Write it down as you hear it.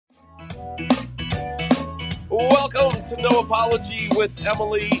Welcome to No Apology with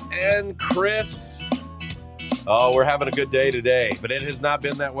Emilee and Chris. Oh, we're having a good day today, but it has not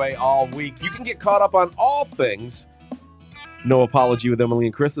been that way all week. You can get caught up on all things No Apology with Emilee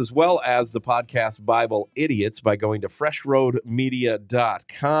and Chris, as well as the podcast Bible Idiots by going to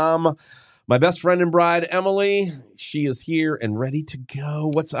freshroadmedia.com. My best friend and bride, Emilee, she is here and ready to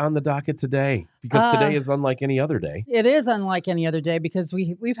go. What's on the docket today? Because today is unlike any other day. It is unlike any other day because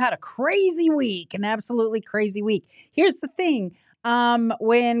we've had a crazy week, an absolutely crazy week. Here's the thing.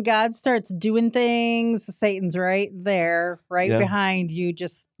 When God starts doing things, Satan's right there, right behind you,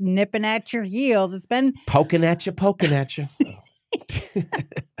 just nipping at your heels. It's been poking at you.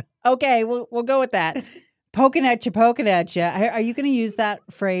 Okay, we'll go with that. Poking at you. Are you going to use that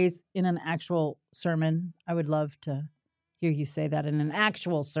phrase in an actual sermon? I would love to hear you say that in an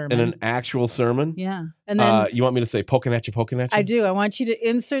actual sermon. In an actual sermon? Yeah. And then you want me to say poking at you? I do. I want you to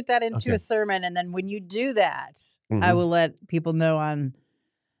insert that into a sermon. And then when you do that, I will let people know on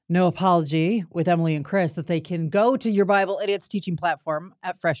No Apology with Emilee and Chris that they can go to your Bible Idiots teaching platform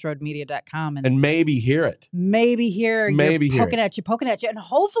at freshroadmedia.com and maybe hear it. Maybe hear poking at you. And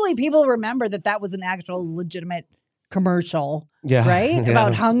hopefully people remember that was an actual legitimate commercial, right?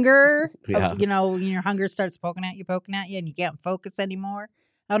 About hunger. Yeah. When your hunger starts poking at you and you can't focus anymore.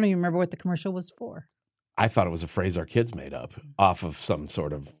 I don't even remember what the commercial was for. I thought it was a phrase our kids made up off of some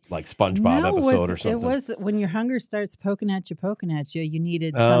sort of like SpongeBob episode or something. It was when your hunger starts poking at you, you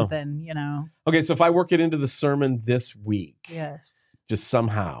needed something, Okay, so if I work it into the sermon this week, just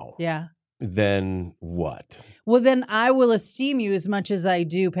somehow, then what? Well, then I will esteem you as much as I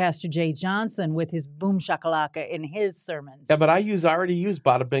do Pastor Jay Johnson with his boom shakalaka in his sermons. Yeah, but I already use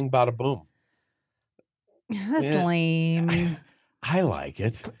bada bing, bada boom. That's lame. I like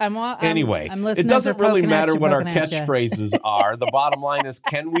it. Anyway, it doesn't really matter what our catchphrases are. The bottom line is,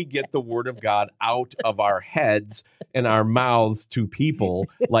 can we get the word of God out of our heads and our mouths to people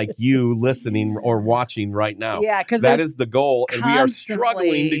like you listening or watching right now? Yeah, because that is the goal, and we are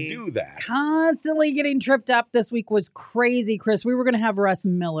struggling to do that. Constantly getting tripped up. This week was crazy, Chris. We were going to have Russ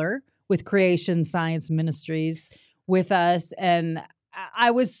Miller with Creation Science Ministries with us, and I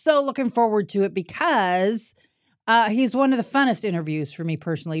was so looking forward to it because he's one of the funnest interviews for me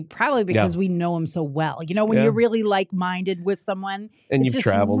personally, probably because we know him so well. When you're really like-minded with someone, and you've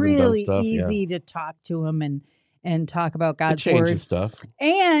traveled and done stuff, really easy to talk to him and talk about God's word. It changes stuff.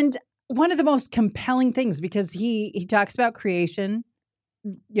 And one of the most compelling things, because he talks about creation,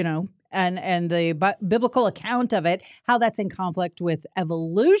 and the biblical account of it, how that's in conflict with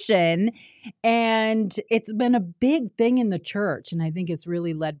evolution. And it's been a big thing in the church. And I think it's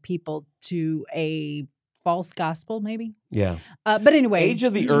really led people to a false gospel, maybe. Yeah. But anyway. Age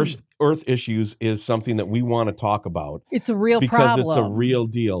of the Earth issues is something that we want to talk about. It's a real problem. Because it's a real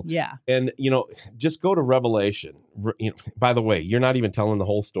deal. Yeah. And, just go to Revelation. By the way, you're not even telling the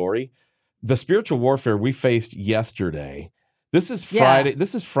whole story. The spiritual warfare we faced yesterday, this is Friday.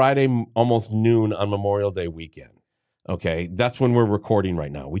 This is Friday, almost noon on Memorial Day weekend. Okay. That's when we're recording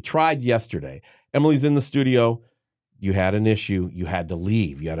right now. We tried yesterday. Emilee's in the studio. You had an issue. You had to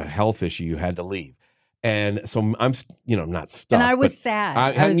leave. You had a health issue. You had to leave. And so I'm, not stuck. And I was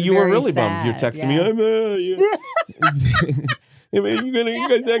sad. You were really bummed. You're texting me. Hey man, you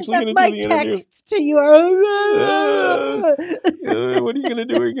guys actually going to do the interview? That's my text to you. What are you going to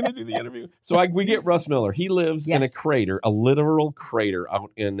do? Are you going to do the interview? So we get Russ Miller. He lives in a crater, a literal crater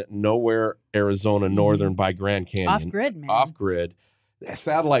out in nowhere, Arizona, northern by Grand Canyon. Off-grid, man. Off-grid. A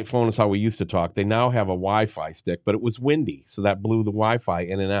satellite phone is how we used to talk. They now have a Wi-Fi stick, but it was windy, so that blew the Wi-Fi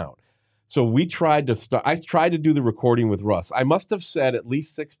in and out. So we tried to start. I tried to do the recording with Russ. I must have said at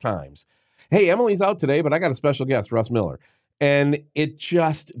least 6 times, "Hey, Emilee's out today, but I got a special guest, Russ Miller." And it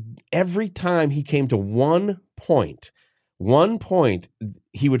just, every time he came to one point,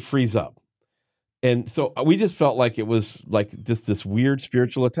 he would freeze up. And so we just felt like it was like just this weird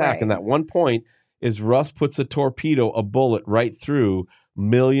spiritual attack. Right. And that one point is Russ puts a bullet right through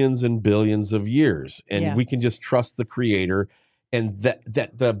millions and billions of years. And we can just trust the Creator. And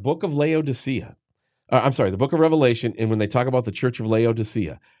that the book of Laodicea, the book of Revelation, and when they talk about the church of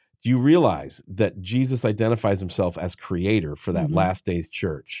Laodicea, do you realize that Jesus identifies himself as creator for that last day's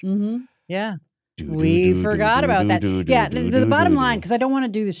church? Mm-hmm. Yeah. We forgot about that. Yeah, the bottom line, because I don't want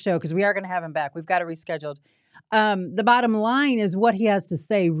to do the show because we are going to have him back. We've got it rescheduled. The bottom line is what he has to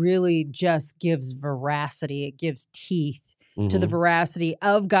say really just gives veracity. It gives teeth to the veracity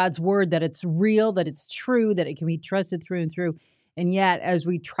of God's word, that it's real, that it's true, that it can be trusted through and through. And yet, as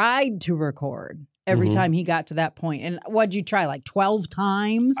we tried to record, every Mhm. time he got to that point. And what'd you try, like 12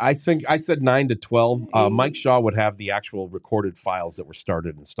 times? I think I said 9 to 12. Mike Shaw would have the actual recorded files that were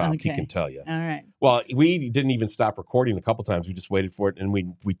started and stopped. He Okay. can tell you. All right. Well, we didn't even stop recording a couple times. We just waited for it, and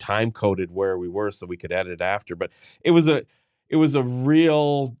we time coded where we were so we could edit it after. But it was a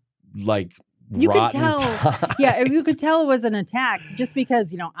real like You could rotten tell. time. Yeah, you could tell it was an attack just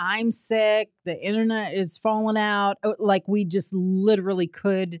because, I'm sick, the internet is falling out. Like we just literally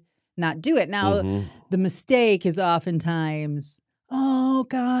could not do it. Now, Mhm. the mistake is oftentimes, oh,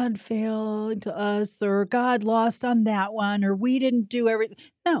 God failed to us, or God lost on that one, or we didn't do everything.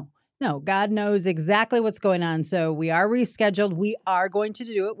 No, God knows exactly what's going on. So we are rescheduled. We are going to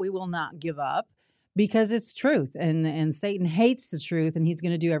do it. We will not give up. Because it's truth, and Satan hates the truth, and he's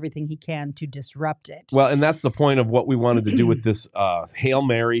going to do everything he can to disrupt it. Well, and that's the point of what we wanted to do with this Hail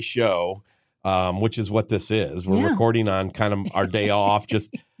Mary show, which is what this is. We're recording on kind of our day off.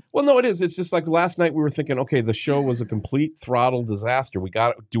 Well, no, it is. It's just like last night we were thinking, okay, the show was a complete throttle disaster.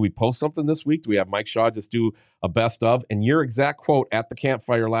 Do we post something this week? Do we have Mike Shaw just do a best of? And your exact quote at the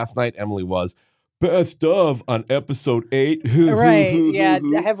campfire last night, Emilee, was, best of on episode 8. Right. Yeah.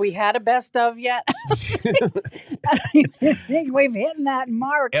 Have we had a best of yet? I don't even think we've hit that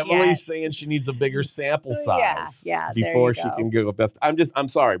mark Emilee's yet. saying she needs a bigger sample size Yeah, before there she you can go best. I'm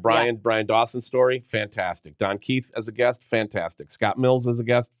sorry. Brian Dawson's story, fantastic. Don Keith as a guest, fantastic. Scott Mills as a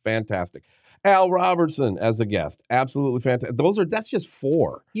guest, fantastic. Al Robertson as a guest, absolutely fantastic. That's just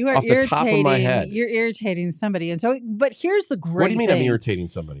 4 You are off the top of my head. You're irritating somebody. And so, but here's the great What do you mean thing. I'm irritating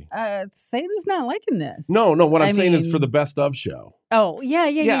somebody? Satan's not liking this. No. What I'm saying is for the best of show. Oh, yeah.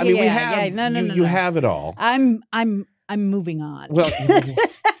 I mean, we have. No. You have it all. I'm moving on. Well,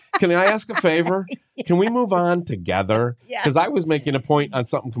 can I ask a favor? Yes. Can we move on together? Because I was making a point on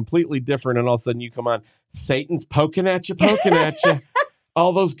something completely different, and all of a sudden you come on. Satan's poking at you.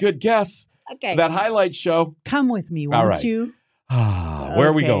 All those good guests. Okay. That highlight show. Come with me, won't you? Where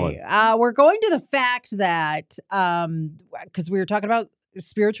are we going? We're going to the fact that, because we were talking about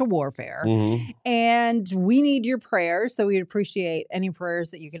spiritual warfare, and we need your prayers. So we'd appreciate any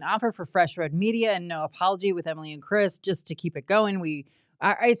prayers that you can offer for Fresh Road Media and No Apology with Emilee and Chris, just to keep it going.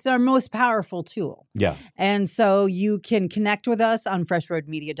 It's our most powerful tool. Yeah. And so you can connect with us on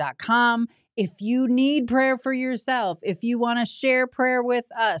freshroadmedia.com. If you need prayer for yourself, if you want to share prayer with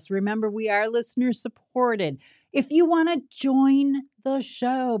us, remember we are listener supported. If you want to join the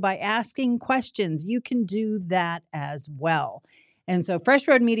show by asking questions, you can do that as well. And so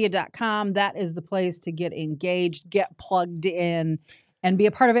freshroadmedia.com, that is the place to get engaged, get plugged in, and be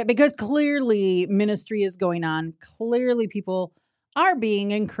a part of it, because clearly ministry is going on. Clearly people are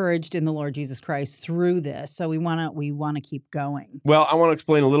being encouraged in the Lord Jesus Christ through this. So we want to keep going. Well, I want to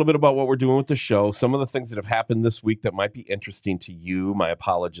explain a little bit about what we're doing with the show, some of the things that have happened this week that might be interesting to you, my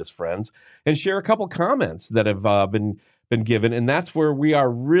apologist friends, and share a couple comments that have been given. And that's where we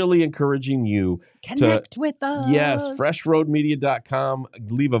are really encouraging you Connect with us. Yes, freshroadmedia.com.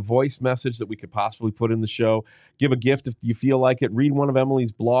 Leave a voice message that we could possibly put in the show. Give a gift if you feel like it. Read one of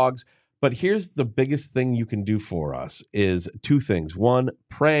Emilee's blogs. But here's the biggest thing you can do for us is 2 things. 1,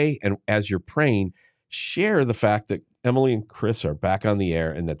 pray, and as you're praying, share the fact that Emilee and Chris are back on the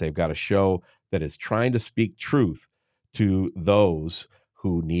air and that they've got a show that is trying to speak truth to those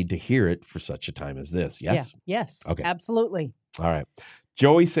who need to hear it for such a time as this. Yes? Yeah, yes, okay. Absolutely. All right.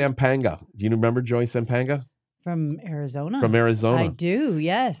 Joey Sampanga. Do you remember Joey Sampanga? From Arizona. I do,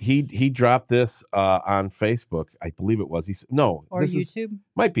 yes. He dropped this on Facebook, I believe it was. Or YouTube?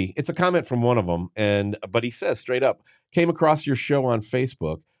 Might be. It's a comment from one of them, but he says straight up, came across your show on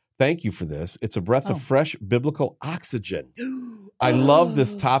Facebook. Thank you for this. It's a breath of fresh biblical oxygen. I love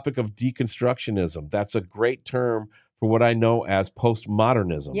this topic of deconstructionism. That's a great term for what I know as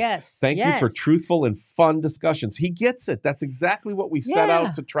postmodernism. Yes. Thank you for truthful and fun discussions. He gets it. That's exactly what we set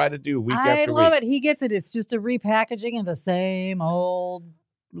out to try to do week after week. I love it. He gets it. It's just a repackaging of the same old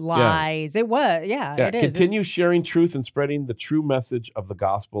lies. It was. Yeah, it is. Continue sharing truth and spreading the true message of the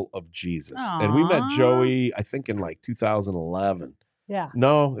gospel of Jesus. Aww. And we met Joey, I think, in like 2011. Yeah.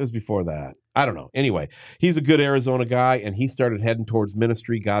 No, it was before that. I don't know. Anyway, he's a good Arizona guy, and he started heading towards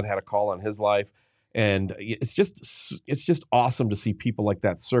ministry. God had a call on his life. And it's just awesome to see people like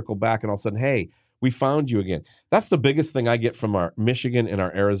that circle back and all of a sudden, hey, we found you again. That's the biggest thing I get from our Michigan and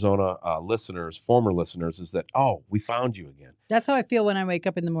our Arizona listeners, former listeners, is that, we found you again. That's how I feel when I wake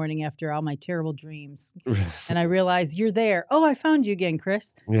up in the morning after all my terrible dreams. And I realize you're there. Oh, I found you again,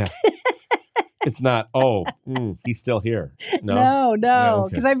 Chris. Yeah. It's not, he's still here. No.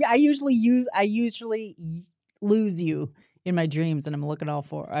 Because I usually lose you in my dreams, and I'm looking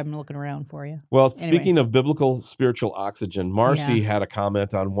around for you. Well, Anyway. speaking of biblical spiritual oxygen, Marcy Yeah. had a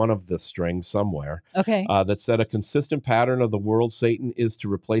comment on one of the strings somewhere Okay. that said a consistent pattern of the world Satan is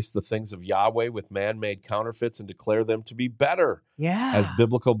to replace the things of Yahweh with man-made counterfeits and declare them to be better. Yeah. As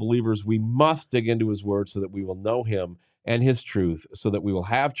biblical believers, we must dig into his word so that we will know him and his truth, so that we will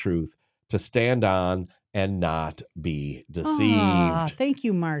have truth to stand on and not be deceived. Ah, thank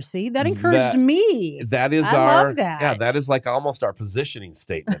you, Marcy. That encouraged me. That is I love that. Yeah, that is like almost our positioning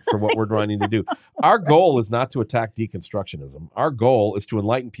statement for what we're trying to do. Our goal is not to attack deconstructionism. Our goal is to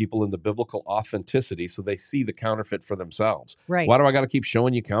enlighten people in the biblical authenticity so they see the counterfeit for themselves. Right. Why do I got to keep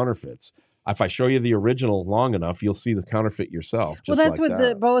showing you counterfeits? If I show you the original long enough, you'll see the counterfeit yourself. Well, Just that's like what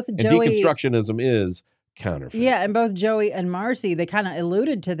that. both And Joey. deconstructionism is counterfeit. Yeah, and both Joey and Marcy, they kind of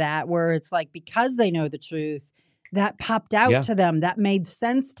alluded to that, where it's like because they know the truth, that popped out to them, that made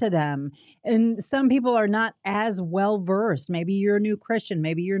sense to them. And some people are not as well versed. Maybe you're a new Christian.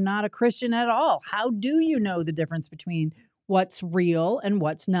 Maybe you're not a Christian at all. How do you know the difference between what's real and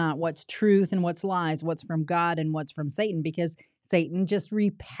what's not, what's truth and what's lies, what's from God and what's from Satan? Because Satan just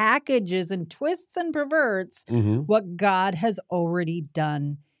repackages and twists and perverts what God has already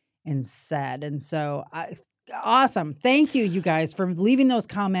done and said. And so awesome. Thank you, you guys, for leaving those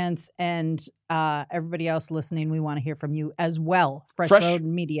comments. And everybody else listening, we want to hear from you as well.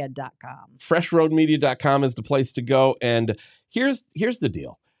 FreshRoadMedia.com. FreshRoadMedia.com is the place to go. And here's the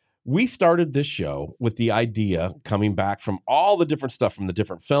deal. We started this show with the idea, coming back from all the different stuff, from the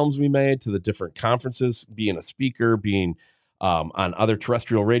different films we made to the different conferences, being a speaker, being on other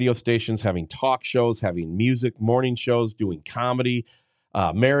terrestrial radio stations, having talk shows, having music, morning shows, doing comedy,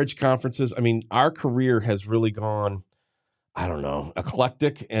 marriage conferences. I mean, our career has really gone, I don't know,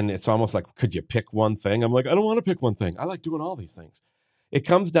 eclectic. And it's almost like, could you pick one thing? I'm like, I don't want to pick one thing. I like doing all these things. It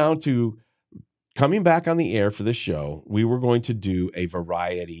comes down to coming back on the air for this show. We were going to do a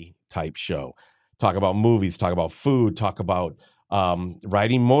variety type show, talk about movies, talk about food, talk about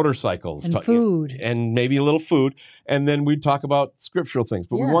riding motorcycles and food, and maybe a little food. And then we'd talk about scriptural things,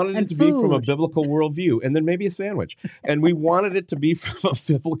 but we wanted it to be from a biblical worldview, and then maybe a sandwich. And we wanted it to be from a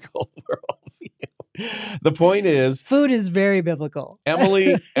biblical worldview. The point is, food is very biblical.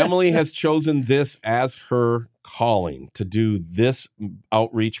 Emilee has chosen this as her calling to do this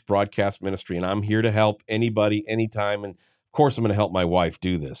outreach broadcast ministry. And I'm here to help anybody, anytime. And of course, I'm going to help my wife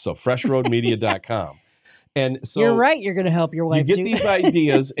do this. So freshroadmedia.com. And so you're right. You're going to help your wife. You get these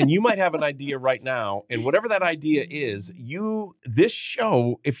ideas, and you might have an idea right now. And whatever that idea is, this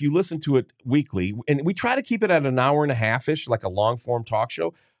show, if you listen to it weekly, and we try to keep it at an hour and a half-ish, like a long-form talk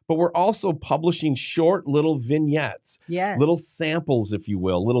show, but we're also publishing short little vignettes, little samples, if you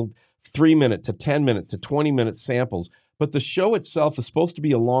will, little 3-minute to 10-minute to 20-minute samples. But the show itself is supposed to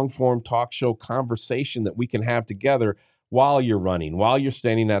be a long-form talk show conversation that we can have together while you're running, while you're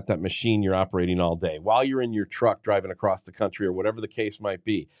standing at that machine you're operating all day, while you're in your truck driving across the country, or whatever the case might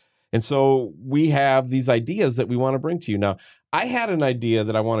be. And so we have these ideas that we want to bring to you. Now, I had an idea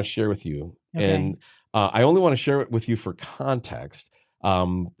that I want to share with you, and I only want to share it with you for context.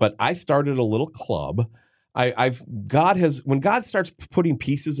 But I started a little club. When God starts putting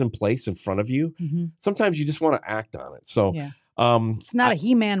pieces in place in front of you, sometimes you just want to act on it. So it's not a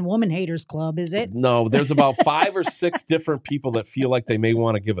He-Man woman haters club, is it? No, there's about 5 or 6 different people that feel like they may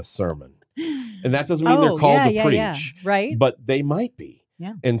want to give a sermon. And that doesn't mean they're called to preach. Right. But they might be.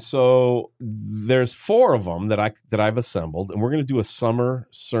 Yeah. And so there's 4 of them that I've assembled, and we're going to do a summer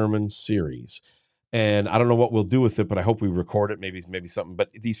sermon series. And I don't know what we'll do with it, but I hope we record it, maybe something. But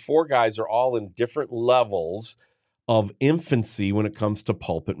these 4 guys are all in different levels of infancy when it comes to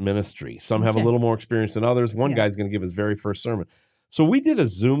pulpit ministry. Some have a little more experience than others. One guy's going to give his very first sermon. So we did a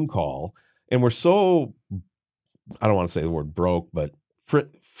Zoom call, and we're so, I don't want to say the word broke, but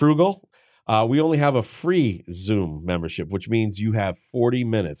frugal. We only have a free Zoom membership, which means you have 40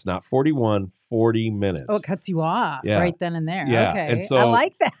 minutes, not 41, 40 minutes. Oh, it cuts you off right then and there. Yeah. Okay. And so I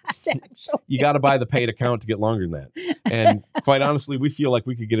like that, actually. You got to buy the paid account to get longer than that. And quite honestly, we feel like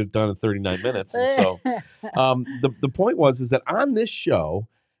we could get it done in 39 minutes. And so the point is that on this show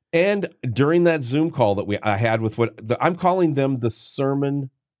and during that Zoom call that I had with I'm calling them the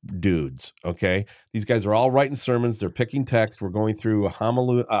sermon dudes. Okay. These guys are all writing sermons. They're picking text. We're going through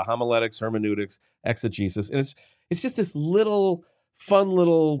homiletics, hermeneutics, exegesis. And it's just this fun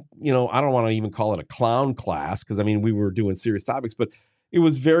little, I don't want to even call it a clown class, because I mean, we were doing serious topics, but it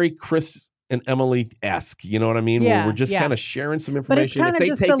was very Chris and Emilee-esque, you know what I mean? Yeah, where we're just kind of sharing some information. But it's kind of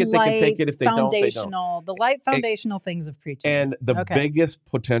just the they can take it. If they don't, they don't. The light foundational things of preaching. And the biggest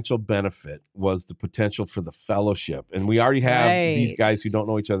potential benefit was the potential for the fellowship. And we already have these guys who don't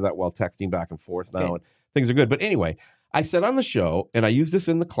know each other that well texting back and forth now, and things are good. But anyway, I said on the show, and I used this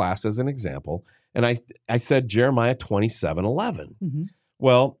in the class as an example, and I said Jeremiah 27:11. Mm-hmm.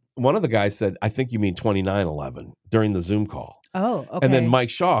 Well, one of the guys said, I think you mean 29:11 during the Zoom call. Oh, okay. And then Mike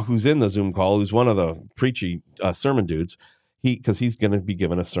Shaw, who's in the Zoom call, who's one of the preachy sermon dudes, because he's going to be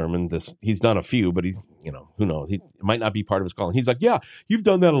giving a sermon. He's done a few, but he's, who knows? It might not be part of his call. And he's like, yeah, you've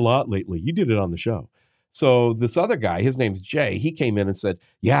done that a lot lately. You did it on the show. So this other guy, his name's Jay, he came in and said,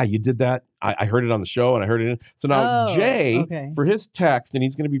 yeah, you did that. I heard it on the show and I heard it. So now Jay, for his text, and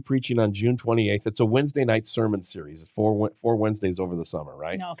he's going to be preaching on June 28th. It's a Wednesday night sermon series. It's four Wednesdays over the summer,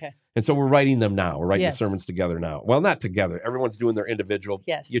 right? Oh, okay. And so we're writing them now. We're writing the sermons together now. Well, not together. Everyone's doing their individual.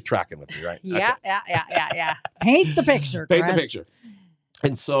 Yes. You're tracking with me, right? Yeah, okay. yeah. Paint the picture, Chris. Paint the picture.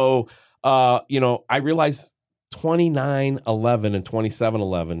 And so, I realized 29:11 and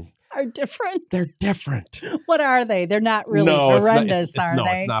 27:11 are different. They're different. What are they? They're not really horrendous, are they?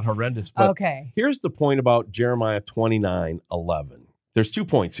 No, it's not horrendous. But here's the point about Jeremiah 29:11. There's 2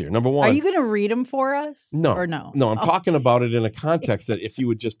 points here. Number one. Are you going to read them for us? No. Or no? No, I'm talking about it in a context that if you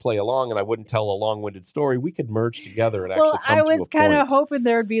would just play along and I wouldn't tell a long-winded story, we could merge together and actually come to a point. Well, I was kind of hoping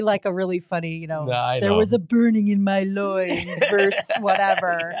there would be like a really funny, there was a burning in my loins verse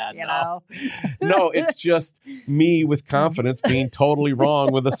whatever, No, it's just me with confidence being totally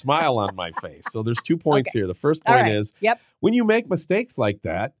wrong with a smile on my face. So there's 2 points here. The first point is when you make mistakes like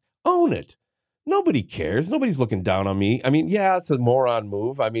that, own it. Nobody cares. Nobody's looking down on me. I mean, yeah, it's a moron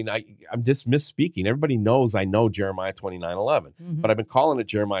move. I mean, I'm just misspeaking. Everybody knows I know Jeremiah 29:11, but I've been calling it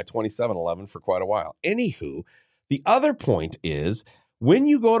Jeremiah 27:11 for quite a while. Anywho, the other point is when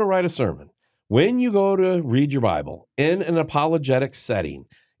you go to write a sermon, when you go to read your Bible in an apologetic setting,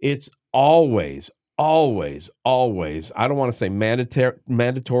 it's always, I don't want to say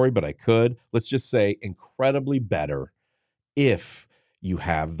mandatory, but I could. Let's just say incredibly better if you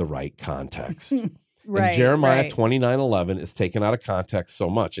have the right context. Right, and Jeremiah 29:11 is taken out of context so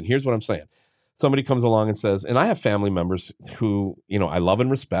much. And here's what I'm saying. Somebody comes along and says, and I have family members who, I love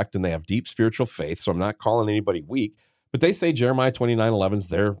and respect, and they have deep spiritual faith, so I'm not calling anybody weak, but they say Jeremiah 29:11 is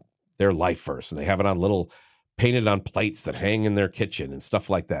their life verse, and they have it on painted on plates that hang in their kitchen and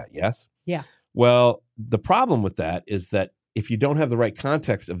stuff like that. Yes? Yeah. Well, the problem with that is that if you don't have the right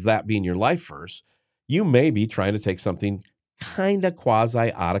context of that being your life verse, you may be trying to take something kind of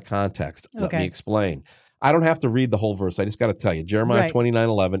quasi out of context. Let me explain. I don't have to read the whole verse. I just got to tell you, Jeremiah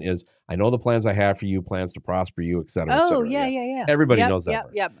 29:11 is, I know the plans I have for you, plans to prosper you, et cetera, et cetera. Oh, yeah. Everybody knows that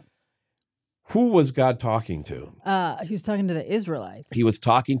verse. Yep. Who was God talking to? He was talking to the Israelites. He was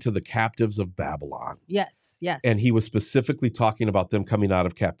talking to the captives of Babylon. Yes. And he was specifically talking about them coming out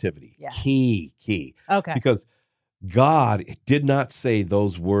of captivity. Yeah. Key. Okay. Because God did not say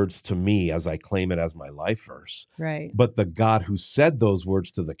those words to me as I claim it as my life verse. Right. But the God who said those words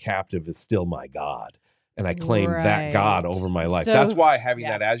to the captive is still my God. And I claim that God over my life. So, that's why having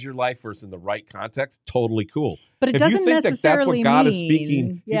that as your life verse in the right context, totally cool. But it doesn't necessarily that's what God is speaking,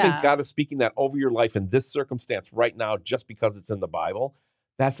 mean, you think God is speaking that over your life in this circumstance right now just because it's in the Bible,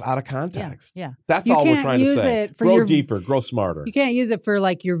 that's out of context. Yeah. That's all we're trying to say. Grow deeper, grow smarter. You can't use it for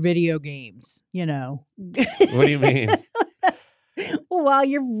like your video games, What do you mean? While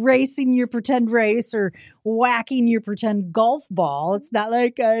you're racing your pretend race or whacking your pretend golf ball, it's not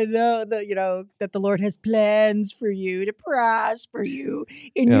like I know that that the Lord has plans for you to prosper you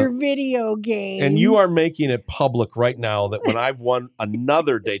in your video games. And you are making it public right now that when I've won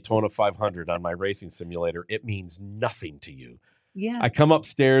another Daytona 500 on my racing simulator, it means nothing to you. Yeah. I come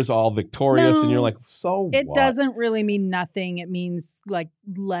upstairs all victorious and you're like, so it what? doesn't really mean nothing. It means like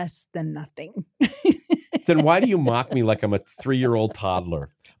less than nothing. Then why do you mock me like I'm a 3-year-old toddler?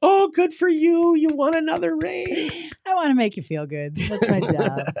 Oh, good for you. You won another race. I want to make you feel good. That's my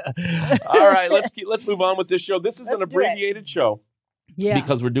job. All right, let's move on with this show. This is an abbreviated show. Yeah.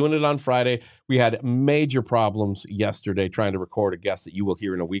 Because we're doing it on Friday. We had major problems yesterday trying to record a guest that you will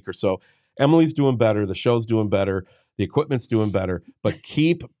hear in a week or so. Emilee's doing better. The show's doing better. The equipment's doing better. But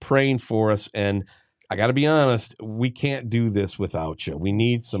keep praying for us. And I got to be honest, we can't do this without you. We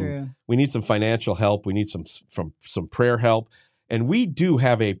need some financial help. We need some prayer help. And we do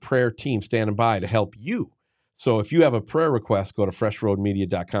have a prayer team standing by to help you. So if you have a prayer request, go to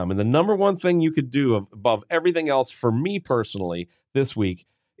freshroadmedia.com. And the number one thing you could do above everything else for me personally this week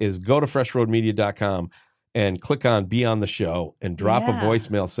is go to freshroadmedia.com and click on Be on the Show and drop a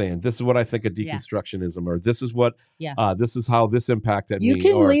voicemail saying, this is what I think of deconstructionism, or this is what, this is how this impacted me. You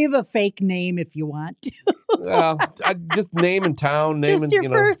can leave a fake name if you want to. Well, just name and town. Just your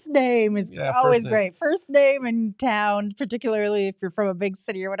first name is always great. First name and town, particularly if you're from a big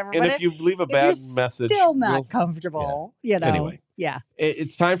city or whatever. And if you leave a bad message. Still not comfortable, Anyway, Yeah.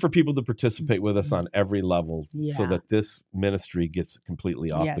 It's time for people to participate with us on every level so Yeah. that this ministry gets completely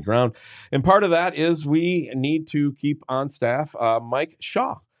off the Yes. ground. And part of that is we need to keep on staff Mike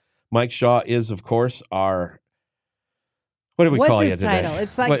Shaw. Mike Shaw is, of course, our... What do we call you What's his today? title?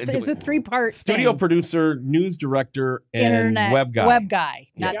 It's like it's a 3-part studio thing. producer, news director, and Internet web guy. Web guy.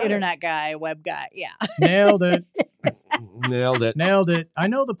 Not Yeah. internet guy, web guy. Yeah. Nailed it. Nailed it. Nailed it. I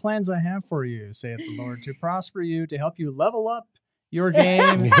know the plans I have for you, saith the Lord, to prosper you, to help you level up your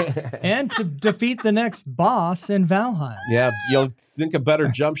game, and to defeat the next boss in Valheim. Yeah, you'll think a better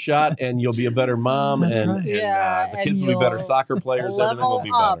jump shot, and you'll be a better mom, That's and, right. and the kids will be better soccer players. Everything will be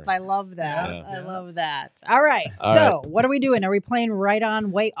Level better. up. I love that. Yeah. I love that. All right. All so what are we doing? Are we playing Right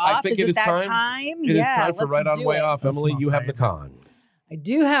On, Way Off? think is it is that time. It is time for let's Right On, do Way it. Off. That's Emily, my you have the favorite. con. I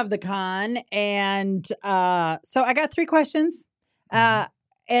do have the con, and so I got 3 questions,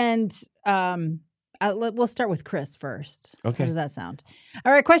 we'll start with Chris first. Okay. How does that sound?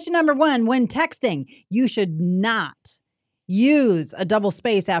 All right. Question number 1: when texting, you should not use a double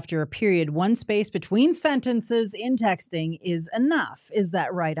space after a period. 1 space between sentences in texting is enough. Is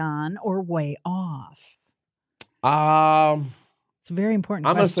that right on or way off? It's a very important.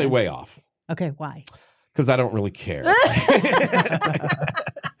 I'm going to question. say way off Okay. Why? because I don't really care.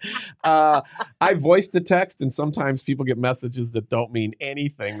 I voice to text, and sometimes people get messages that don't mean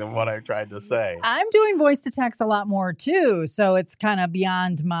anything than what I tried to say. I'm doing voice to text a lot more too, so it's kind of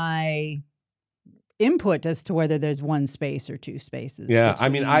beyond my input as to whether there's 1 space or 2 spaces. Yeah, I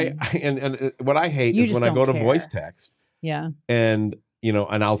mean, between- and what I hate You is just when I go don't to care. voice text yeah. and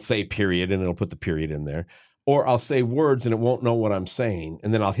and I'll say period, and it'll put the period in there, or I'll say words and it won't know what I'm saying,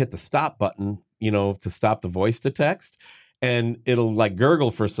 and then I'll hit the stop button, to stop the voice to text, and it'll like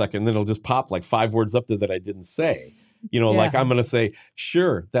gurgle for a second, then it'll just pop like 5 words up there that I didn't say. Like I'm going to say,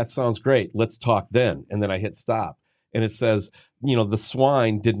 sure, that sounds great. Let's talk then. And then I hit stop. And it says, the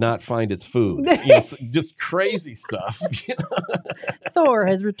swine did not find its food. Just crazy stuff. Thor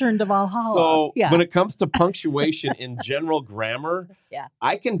has returned to Valhalla. So yeah. when it comes to punctuation in general grammar, Yeah.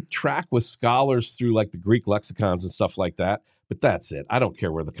 I can track with scholars through like the Greek lexicons and stuff like that. But that's it. I don't care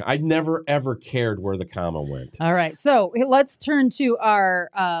where I never, ever cared where the comma went. All right. So let's turn to our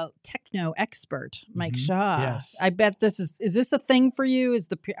techno expert, Mike Shaw. Yes. I bet this is this a thing for you?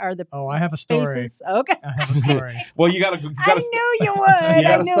 I have a story. spaces? Okay. I have a story. Well, you got to. I knew you would. You got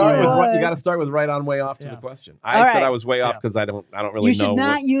I to knew start you with would. you got to start with right on, way off to Yeah. the question. All I said right. I was way off because I don't really You should know.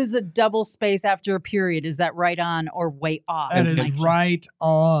 not use a double space after a period. Is that right on or way off? That is Mike Shaw? right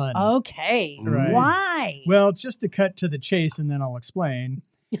on. Okay. Right. Why? Well, just to cut to the chase, and then I'll explain.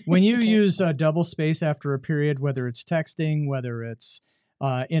 When you use a double space after a period, whether it's texting, whether it's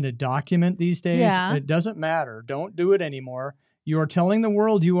in a document these days, Yeah. it doesn't matter. Don't do it anymore. You are telling the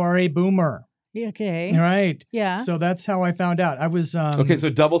world you are a boomer. Okay. Right. Yeah. So that's how I found out. I was Okay, so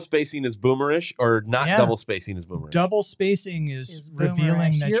double spacing is boomerish, or not Yeah. double spacing is boomerish. double spacing is Is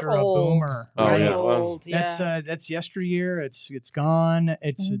revealing boomerish. that You're you're a old. boomer. Oh, You're yeah. Well, old. Yeah. That's yesteryear. It's gone.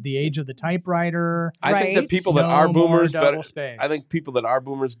 It's the age of the typewriter. I think that Right. people that No are more boomers, double but space. I think people that are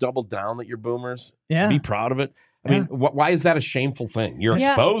boomers double down that you're boomers. Yeah. Be proud of it. I mean, why is that a shameful thing? You're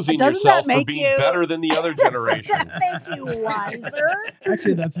Yeah. exposing Doesn't that yourself for make being you- better than the other generation. Does that make you wiser?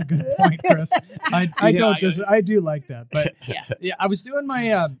 Actually, that's a good point, Chris. I do like that. But Yeah. I was doing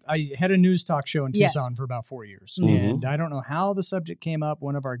my I had a news talk show in Yes. Tucson for about 4 years. Mhm. And I don't know how the subject came up,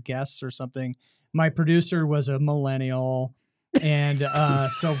 one of our guests or something. My producer was a millennial. And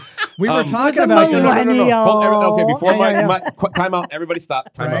so we were talking With a about this. millennial. Okay, before Yeah. time out. Everybody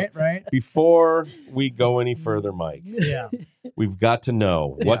stop. Time out. Right. Before we go any further, Mike, Yeah. we've got to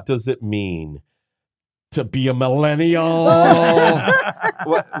know, Yeah. what does it mean to be a millennial? what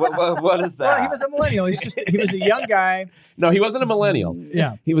is that? Well, he was a millennial. He was a young guy. No, he wasn't a millennial.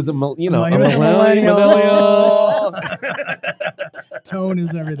 Yeah. He was a He was a millennial. Tone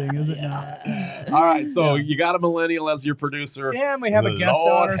is everything, is it not? All right, so you got a millennial as your producer. Yeah, and we have a The guest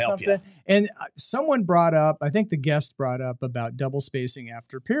Lord on or help something. ya. And someone brought up, I think the guest brought up about double spacing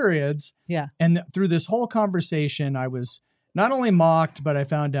after periods. Yeah. And through this whole conversation, I was not only mocked, but I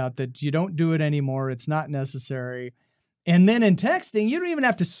found out that you don't do it anymore. It's not necessary. And then in texting, you don't even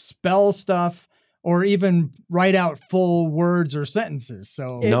have to spell stuff or even write out full words or sentences.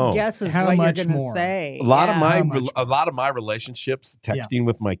 So It No. guesses How what much you're going to more? say. A lot Yeah. of my relationships, texting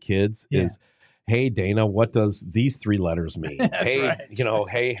with my kids, Yeah. is, hey Dana, what does these 3 letters mean? That's hey, right.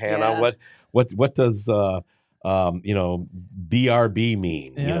 hey Hannah, Yeah. what does BRB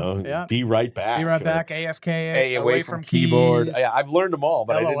mean? Be right back. Be right back. AFK. Away from keyboard. keys. Yeah, I've learned them all,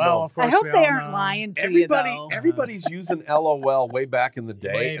 but I didn't LOL, know. of course. I hope we they all aren't know. lying to you, though. Everybody's using LOL way back in the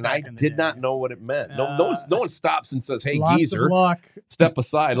day, Way and back I in the did day. not know what it meant. No one stops and says, "Hey, Lots geezer, of luck. step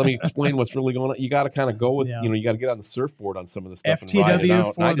aside. Let me explain what's really going on." You got to kind of go with, Yeah. you got to get on the surfboard on some of this stuff and ride it FTW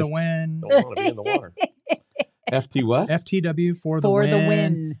out. And I for the just win. don't want to be in the water. FT what? FTW for the For win. the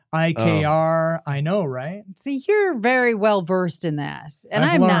win. IKR. I know, right? See, you're very well versed in that, and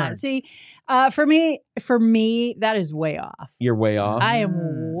I've I'm not. learned. See, for me, that is way off. You're way off. I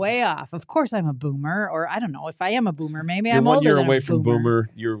am way off. Of course, I'm a boomer, or I don't know if I am a boomer. Maybe You're I'm 1 older year than away a from boomer.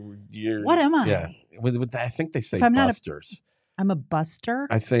 You're. What am I? Yeah. With I think they say If I'm not a- busters. I'm a buster.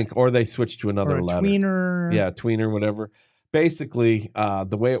 I think, or they switched to another Or a letter. tweener. Yeah, tweener, whatever. Basically,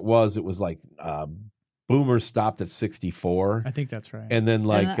 the way it was like boomers stopped at 64. I think that's right. And then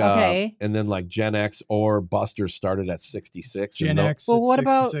okay. and then like Gen X or Busters started at 66. Gen and X Well, at what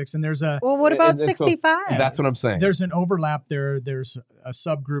about- 66. And there's a Well, what about and so 65? that's what I'm saying. there's an overlap there. There's a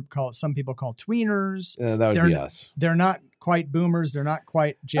subgroup called, some people call tweeners. that would they're- be us. They're not quite boomers. They're not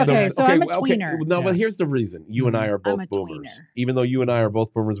quite Gen Okay, X. so I'm a tweener. No, Yeah. but here's the reason. You and I are both I'm a boomers. tweener. Even though you and I are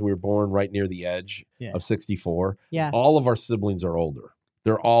both boomers, we were born right near the edge Yeah. of 64. Yeah. All of our siblings are older.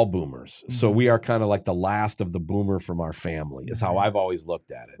 They're all boomers. So Mhm. we are kind of like the last of the boomer from our family, is how I've always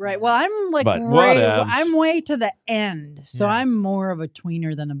looked at it. Right. Well, I'm like But way, whatevs. I'm way to the end, so Yeah. I'm more of a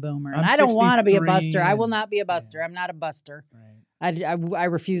tweener than a boomer, and I'm I don't want to be a 63 buster. I will and- not be a buster. yeah. I'm not a buster. Right. I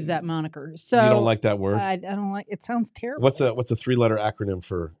refuse that moniker. So You don't like that word? I don't like. It sounds terrible. What's a 3-letter acronym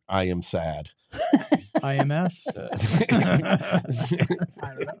for I am sad? IMS. Uh, I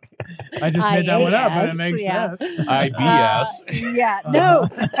don't know. I just made that one up, and it IAS, makes yeah. sense. IBS. Yeah. No.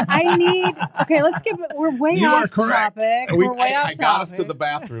 I need. Okay. Let's get. We're way You are off correct. topic. We're way off I got us topic. to the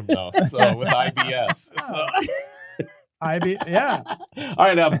bathroom though, so with IBS. So. Yeah.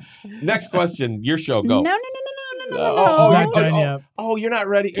 All right, next question. Your show. Go. No. She's not done yet. Oh, you're not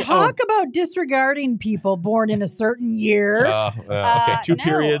ready. Talk about disregarding people born in a certain year. Okay, two no,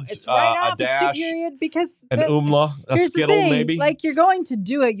 periods, It's right a off. It's dash, two period because an the- umla, a here's skittle, the thing, maybe. like you're going to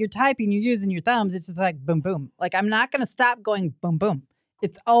do it. You're typing. You're using your thumbs. It's just like boom, boom. Like I'm not going to stop going boom, boom.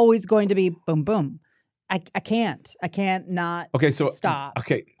 It's always going to be boom, boom. I can't. I can't not. Okay, so stop.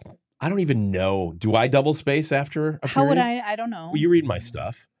 Okay, I don't even know. Do I double space after a How would period? I? I don't know. Well, you read my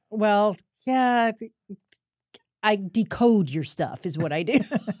stuff. Well, yeah. I decode your stuff is what I do.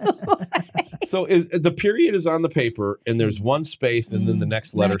 So the period is on the paper, and there's one space, and then the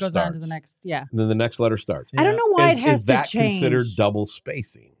next Then letter it goes starts. on to the next. Yeah. And then the next letter starts. I don't know why it has is to that change. considered double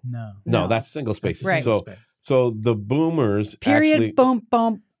spacing? No. No, that's single spaces. Right. So the boomers Period. actually. Boom.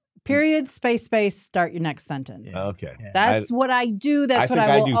 Boom. Period. Space. Space. Start your next sentence. Yeah. Okay. Yeah. That's what I do. That's I what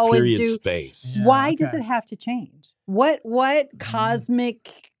think I will do always period do. space. Yeah, Why does okay. it have to change? What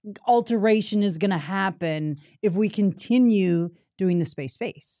cosmic alteration is going to happen if we continue doing the space?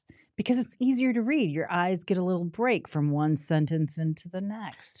 Because it's easier to read. Your eyes get a little break from one sentence into the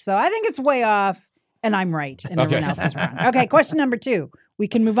next. So I think it's way off, and I'm right, and everyone else is wrong. Okay, question number 2. We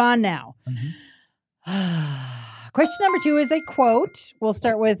can move on now. Question number 2 is a quote. We'll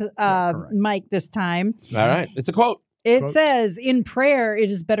start with Mike this time. All right. It's a quote. It Quote. says, in prayer, it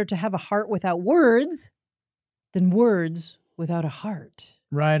is better to have a heart without words than words without a heart.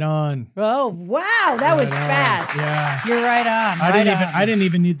 Right on. Oh, wow. That was Right on. fast. Yeah. You're right on. I didn't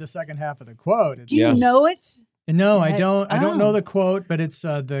even need the second half of the quote. It's Do you Yes. know it? No, I Right. don't. I don't know Oh. the quote, but it's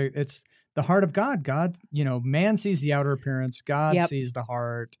the heart of God. God, man sees the outer appearance. God Yep. sees the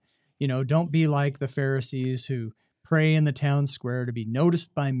heart. Don't be like the Pharisees who pray in the town square to be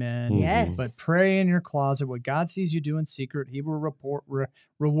noticed by men. Yes. But pray in your closet. What God sees you do in secret, He will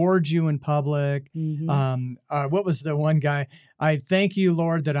reward you in public. Mhm. What was the one guy? I thank you,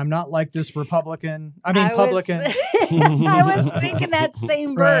 Lord, that I'm not like this Republican. Publican. I was thinking that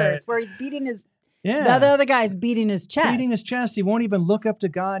same Right. verse where he's beating his. Yeah. The other guy's beating his chest. Beating his chest. He won't even look up to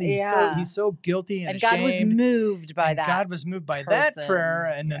God. He's so guilty and God was ashamed. moved by that. God was moved by that person. prayer,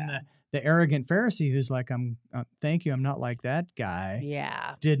 and then Yeah. the arrogant Pharisee who's like, thank you, I'm not like that guy.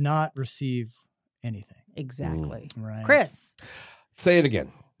 Yeah, Did not receive anything. exactly. Right, Chris, Say it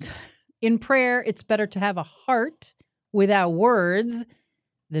again. in prayer, it's better to have a heart without words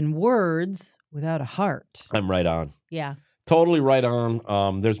than words without a heart. I'm right on. Yeah, Totally right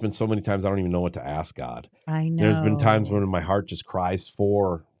on. There's been so many times I don't even know what to ask God. I know. There's been times when my heart just cries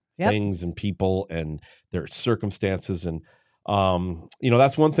for Yep. things and people and their circumstances. And,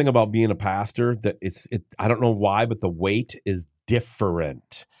 that's one thing about being a pastor that I don't know why, but the weight is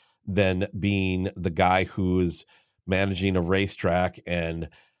different than being the guy who's managing a racetrack and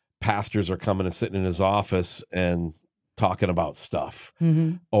pastors are coming and sitting in his office and talking about stuff,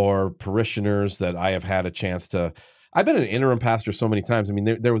 or parishioners that I have had a chance to. I've been an interim pastor so many times. I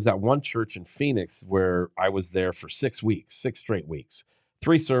mean, there was that one church in Phoenix where I was there for 6 weeks, 6 straight weeks,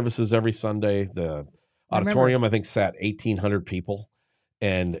 3 services every Sunday. The auditorium, I think, sat 1,800 people.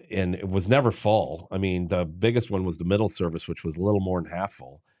 And it was never full. I mean, the biggest one was the middle service, which was a little more than half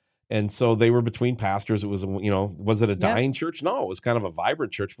full. And so they were between pastors. It was, was it a dying church? No, it was kind of a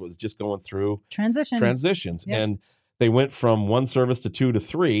vibrant church, but it was just going through transitions. Yep. And they went from 1 service to 2 to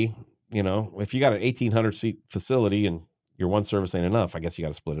 3. If you got an 1,800 seat facility and your 1 service ain't enough, I guess you got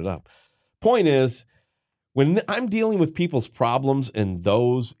to split it up. Point is, when I'm dealing with people's problems in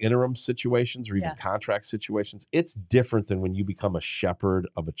those interim situations or even contract situations, it's different than when you become a shepherd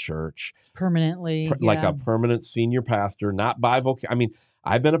of a church. Permanently. Like a permanent senior pastor, not bivocational. I mean,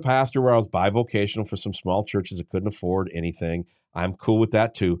 I've been a pastor where I was bivocational for some small churches that couldn't afford anything. I'm cool with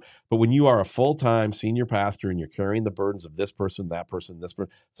that too. But when you are a full-time senior pastor and you're carrying the burdens of this person, that person, this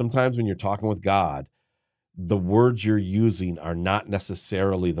person, sometimes when you're talking with God, the words you're using are not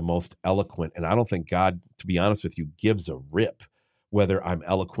necessarily the most eloquent. And I don't think God, to be honest with you, gives a rip whether I'm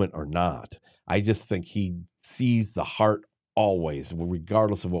eloquent or not. I just think he sees the heart always,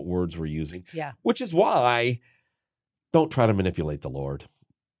 regardless of what words we're using. Yeah. Which is why don't try to manipulate the Lord.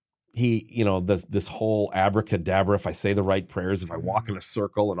 He, this whole abracadabra, if I say the right prayers, if I walk in a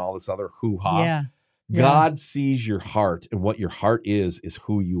circle and all this other hoo-ha. Yeah. God sees your heart, and what your heart is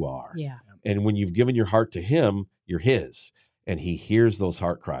who you are. Yeah. And when you've given your heart to him, you're his. And he hears those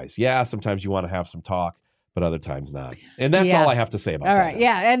heart cries. Yeah, sometimes you want to have some talk, but other times not. And that's all I have to say about that. All right.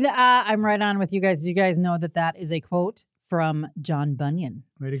 Yeah. And I'm right on with you guys. You guys know that is a quote from John Bunyan.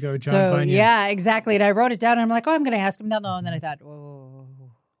 Way to go, John Bunyan. Yeah, exactly. And I wrote it down and I'm like, I'm going to ask him. No. And then I thought,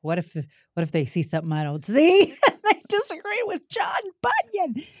 what if they see something I don't see? They disagree with John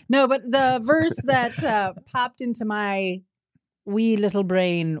Bunyan. No, but the verse that popped into my wee little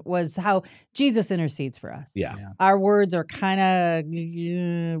brain was how Jesus intercedes for us. Yeah. Our words are kind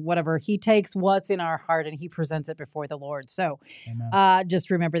of whatever. He takes what's in our heart and he presents it before the Lord. So just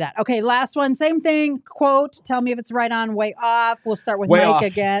remember that. Okay, last one. Same thing. Quote. Tell me if it's right on, way off. We'll start with Mike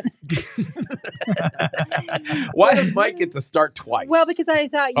again. Why does Mike get to start twice? Well, because I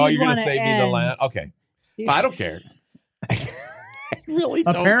thought you'd you're going to save me the last? Okay. I don't care. I really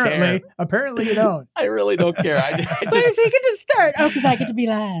don't care. Apparently you don't. I really don't care. But if he could just start. Oh, because I get to be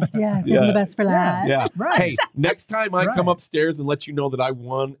last. Yeah, save the best for last. Yeah. Right. Hey, next time I come upstairs and let you know that I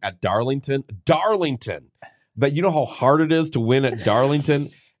won at Darlington. That you know how hard it is to win at Darlington,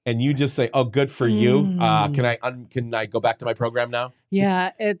 and you just say, "Oh, good for you." Can I go back to my program now?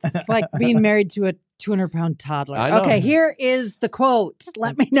 Yeah, it's like being married to a 200-pound toddler. I know. Okay, here is the quote.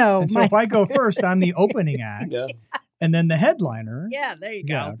 Let me know. And so if I go first, I'm the opening act. Yeah. And then the headliner. Yeah, there you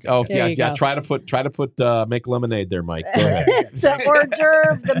go. Yeah, okay. There you go. Try to put make lemonade there, Mike. Go ahead. The hors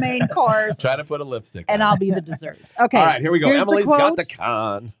d'oeuvre, the main course. Try to put a lipstick and on. I'll be the dessert. Okay. All right, here we go. Here's Emilee's the got quote. the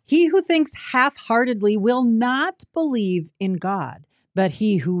con. He who thinks half-heartedly will not believe in God, but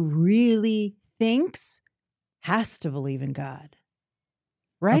he who really thinks has to believe in God.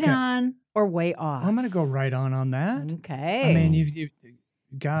 Right on or way off? I'm going to go right on that. Okay. I mean,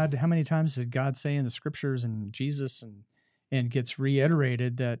 God, how many times did God say in the scriptures and Jesus and gets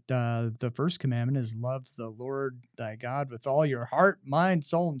reiterated that the first commandment is love the Lord thy God with all your heart, mind,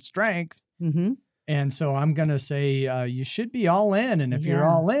 soul, and strength. Mm-hmm. And so I'm going to say you should be all in. And if you're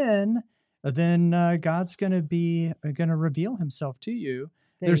all in, then God's going to reveal himself to you.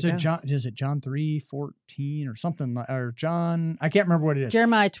 There's a John, is it John 3:14 or something, or John? I can't remember what it is.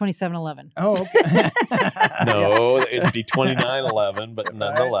 Jeremiah 27:11. Oh, okay. No, it'd be 29:11, but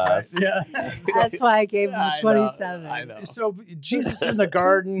nonetheless. Yeah. That's why I gave him the 27. I know. So Jesus in the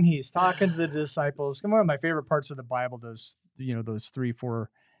garden, he's talking to the disciples. One of my favorite parts of the Bible, those 3-4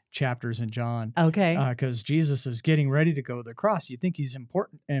 chapters in John. Okay. Because Jesus is getting ready to go to the cross. You think he's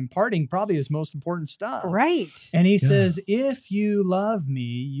imparting probably his most important stuff. Right. And he says, if you love me,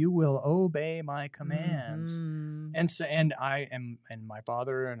 you will obey my commands. Mm-hmm. And my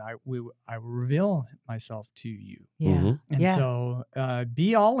Father and I will reveal myself to you. Yeah. Mm-hmm. And so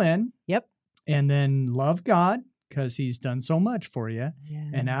be all in. Yep. And then love God because he's done so much for you.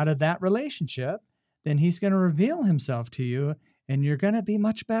 Yeah. And out of that relationship, then he's going to reveal himself to you. And you're going to be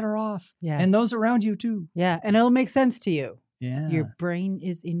much better off. Yeah. And those around you too. Yeah. And it'll make sense to you. Yeah. Your brain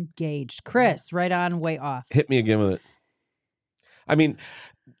is engaged. Chris, right on, way off. Hit me again with it. I mean,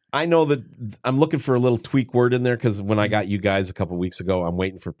 I know that I'm looking for a little tweak word in there because when I got you guys a couple weeks ago, I'm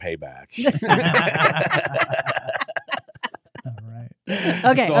waiting for payback. All right.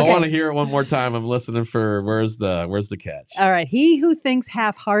 Okay. So I want to hear it one more time. I'm listening for where's the catch? All right. He who thinks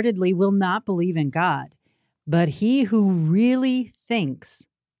half-heartedly will not believe in God, but he who really thinks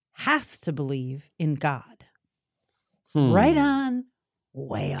has to believe in God. Right on,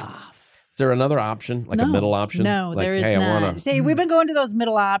 way off. Is there another option, like a middle option? No, like, there is hey, not. See, we've been going to those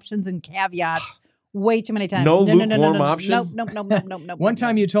middle options and caveats way too many times. No lukewarm option? No. One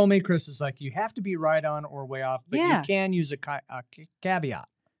time you told me, Chris, is like you have to be right on or way off, but you can use a caveat.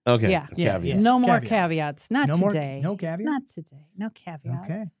 Okay. Yeah. Caveat. No more caveats. Not today. No caveat? Not today. No caveats.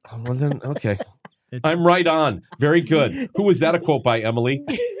 Okay. Well, then, okay. I'm right on. Very good. Who was that a quote by, Emilee?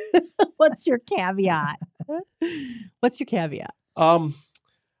 What's your caveat? What's your caveat?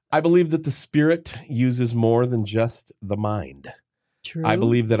 I believe that the spirit uses more than just the mind. True. I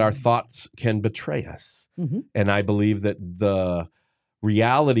believe that our thoughts can betray us. Mm-hmm. And I believe that the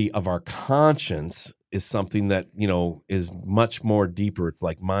reality of our conscience is something that, is much more deeper. It's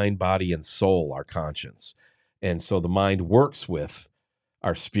like mind, body, and soul, our conscience. And so the mind works with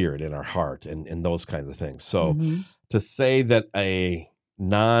our spirit and our heart and those kinds of things. So to say that a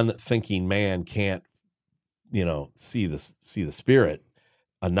non-thinking man can't, see the spirit,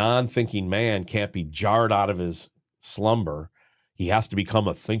 a non-thinking man can't be jarred out of his slumber. He has to become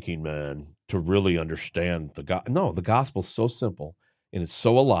a thinking man to really understand the gospel. No, the gospel's so simple, and it's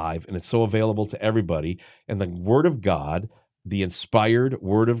so alive, and it's so available to everybody. And the Word of God, the inspired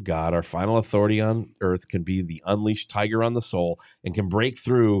Word of God, our final authority on earth, can be the unleashed tiger on the soul and can break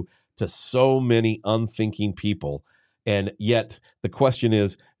through to so many unthinking people. And yet the question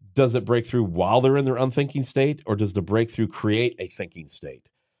is, does it break through while they're in their unthinking state, or does the breakthrough create a thinking state?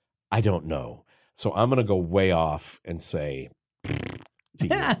 I don't know. So I'm going to go way off and say, Good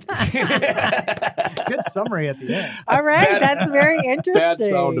summary at the end. All right. That's very interesting. Bad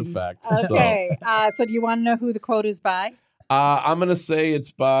sound effect. Okay. So do you want to know who the quote is by? I'm going to say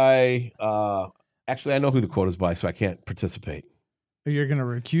it's by, actually, I know who the quote is by, so I can't participate. You're going to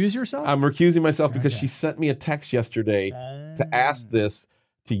recuse yourself? I'm recusing myself because she sent me a text yesterday to ask this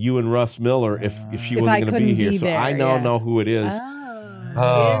to you and Russ Miller if she wasn't going to be here. So I now know who it is.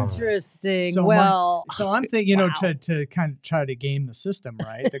 Interesting. So so I'm thinking, to kind of try to game the system,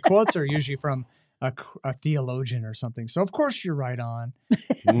 right? The quotes are usually from a theologian or something. So of course you're right on.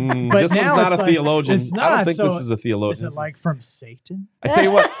 But this now one's not a theologian. It's not. I don't think so this is a theologian. Is it like from Satan? I tell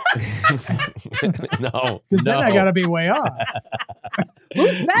you what. No. Because then I got to be way off. Who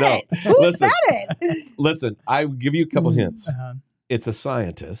said it? Who said it? Listen, I will give you a couple hints. It's a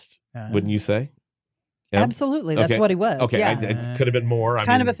scientist, wouldn't you say? Yep. Absolutely. That's what he was. Okay. Yeah. It could have been more. I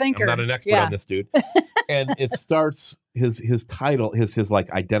kind mean, of a thinker. I'm not an expert on this dude. And it starts, his title, his like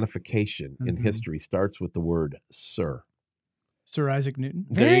identification in history starts with the word sir. Sir Isaac Newton.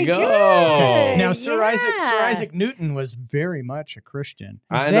 There you go. Okay. Now, Sir Isaac Newton was very much a Christian.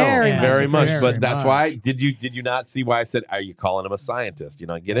 I know, very much. But that's much. why. Did you not see why I said, are you calling him a scientist?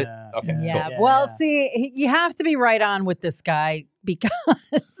 Get it? Okay. Yeah. Cool. Well, see, you have to be right on with this guy because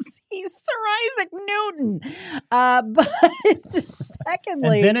he's Sir Isaac Newton. But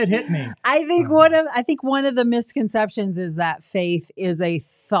secondly, and then it hit me. I think one of the misconceptions is that faith is a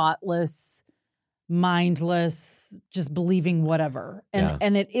thoughtless, mindless, just believing whatever.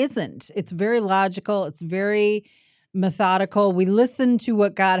 And it isn't. It's very logical. It's very methodical. We listen to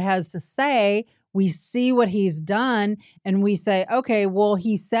what God has to say. We see what he's done and we say, okay, well,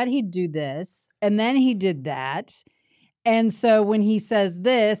 he said he'd do this and then he did that. And so when he says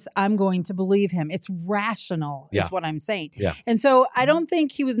this, I'm going to believe him. It's rational is what I'm saying. Yeah. And so I don't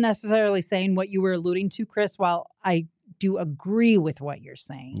think he was necessarily saying what you were alluding to, Chris, while I do agree with what you're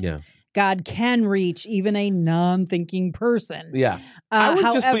saying. Yeah. God can reach even a non-thinking person. Yeah. I was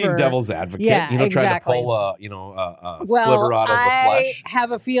just being devil's advocate, trying to pull a sliver out of the flesh. I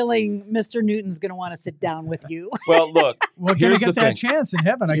have a feeling Mr. Newton's going to want to sit down with you. Well, look, we're going to get that chance in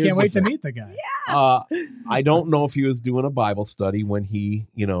heaven. I can't wait to meet the guy. Yeah. I don't know if he was doing a Bible study when he,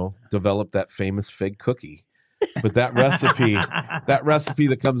 developed that famous fig cookie. But that recipe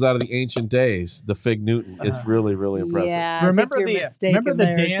that comes out of the ancient days, the Fig Newton, is really, really impressive. Yeah, remember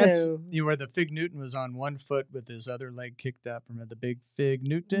the dance too. Where the Fig Newton was on one foot with his other leg kicked up? Remember the big Fig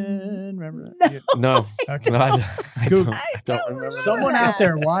Newton? Remember that? No. Okay. No, I don't remember. Someone out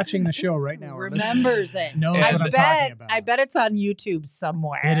there watching the show right now remembers it. Knows what I'm talking about. I bet it's on YouTube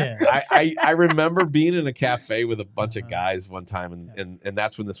somewhere. It is. I remember being in a cafe with a bunch of guys one time, and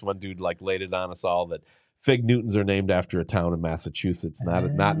that's when this one dude laid it on us all that Fig Newtons are named after a town in Massachusetts,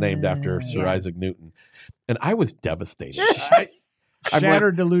 not named after Sir Isaac Newton. And I was devastated.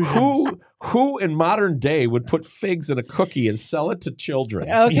 Shattered delusions. Who in modern day would put figs in a cookie and sell it to children?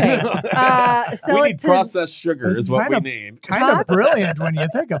 Okay. Sell we it need to processed sugar It's is what we kind of- need. Kind of brilliant when you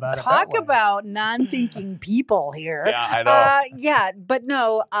think about it. talk that way. about non-thinking people here. Yeah, I know. Yeah, but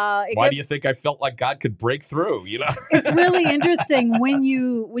no. Why do you think I felt like God could break through? You know, It's really interesting when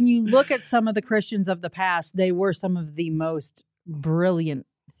you look at some of the Christians of the past. They were some of the most brilliant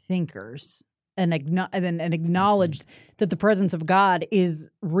thinkers, and acknowledged that the presence of God is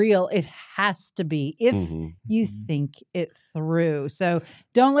real. It has to be if you think it through. So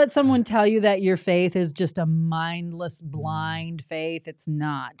don't let someone tell you that your faith is just a mindless, blind faith. It's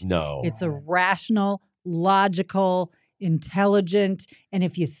not. No, It's a rational, logical, intelligent, and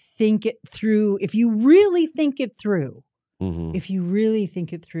if you think it through, if you really think it through,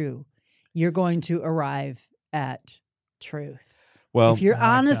 you're going to arrive at truth. well, If you're I like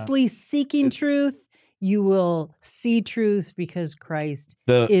that. honestly seeking truth, you will see truth because Christ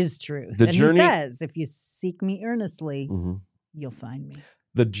is truth. the And journey- he says, if you seek me earnestly, you'll find me.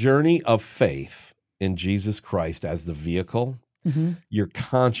 the journey of faith in Jesus Christ as the vehicle, your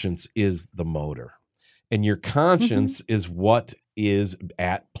conscience is the motor. And your conscience is what is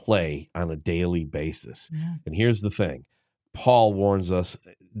at play on a daily basis. Yeah. And here's the thing. Paul warns us,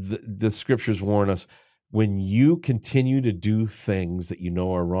 the scriptures warn us, when you continue to do things that you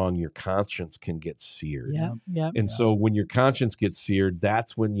know are wrong, your conscience can get seared. Yeah. And so when your conscience gets seared,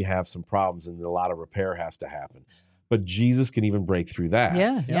 that's when you have some problems and a lot of repair has to happen. But Jesus can even break through that.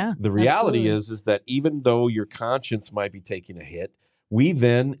 Yeah. The reality Absolutely. is that even though your conscience might be taking a hit, we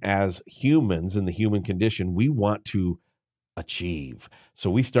then, as humans in the human condition, we want to achieve. So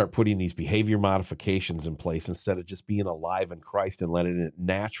we start putting these behavior modifications in place instead of just being alive in Christ and letting it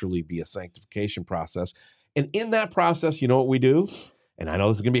naturally be a sanctification process. And in that process, you know what we do? And I know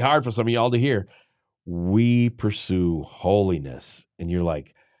this is going to be hard for some of y'all to hear. We pursue holiness. And you're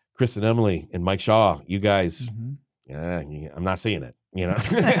like, Chris and Emilee and Mike Shaw, you guys, I'm not seeing it, you know?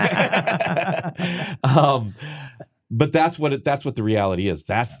 But that's what the reality is.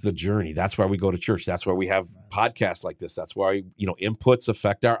 That's the journey. That's why we go to church. That's why we have podcasts like this. That's why, inputs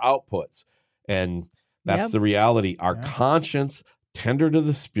affect our outputs. And that's the reality. Our conscience, tender to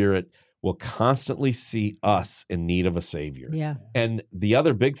the Spirit, will constantly see us in need of a Savior. Yeah. And the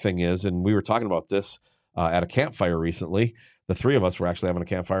other big thing is, and we were talking about this at a campfire recently, the three of us were actually having a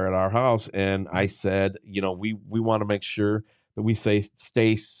campfire at our house. And I said, we want to make sure that we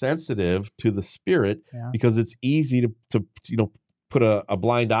stay sensitive to the Spirit because it's easy to put a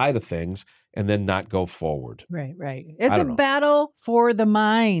blind eye to things and then not go forward. Right. It's a battle for the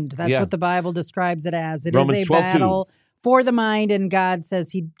mind. That's what the Bible describes it as. It Romans is a 12:2. battle for the mind, and God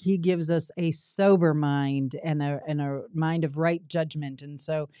says He gives us a sober mind and a mind of right judgment. And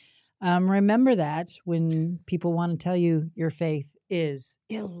so remember that when people want to tell you your faith is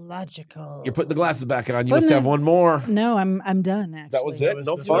illogical. You're putting the glasses back on. You must have one more. No, I'm done, actually. That was it? That was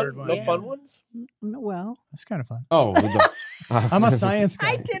No the fun? third one. No Yeah. fun ones? Well, That's kind of fun. Oh. I'm a science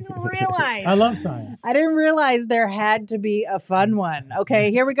guy. I didn't realize. I love science. I didn't realize there had to be a fun one.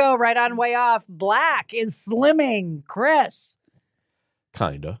 Okay, here we go. Right on way off. Black is slimming. Chris.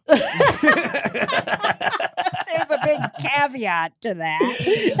 Kinda. There's a big caveat to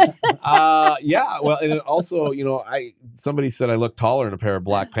that. Yeah. Well, and it also, somebody said I look taller in a pair of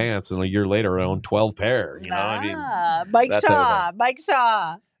black pants, and a year later I own 12 pair. Mike that's Shaw. I'm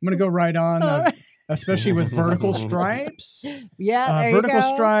going to go right on, especially with vertical stripes. Yeah, there vertical you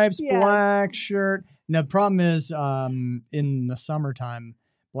go. stripes, Yes. black shirt. Now, the problem is in the summertime,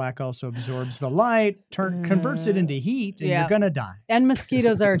 black also absorbs the light, converts it into heat, and you're going to die. And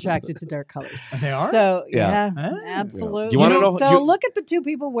mosquitoes are attracted to dark colors. They are? So, Yeah. absolutely. Do you wanna know- So look at the two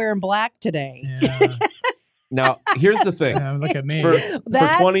people wearing black today. Yeah. Now, here's the thing. Look at me. For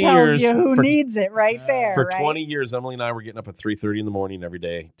That 20 tells years, you who needs it right there. For right? 20 years, Emilee and I were getting up at 3:30 in the morning every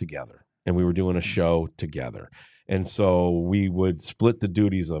day together, and we were doing a show together. And so we would split the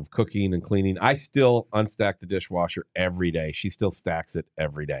duties of cooking and cleaning. I still unstack the dishwasher every day. She still stacks it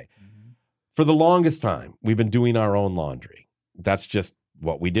every day. For the longest time, we've been doing our own laundry. That's just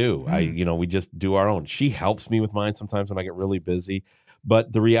what we do. We just do our own. She helps me with mine sometimes when I get really busy.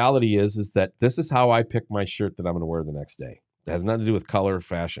 But the reality is that this is how I pick my shirt that I'm going to wear the next day. It has nothing to do with color or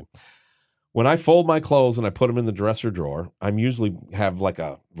fashion. When I fold my clothes and I put them in the dresser drawer, I'm usually have like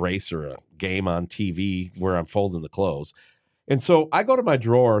a race or a game on TV where I'm folding the clothes. And so I go to my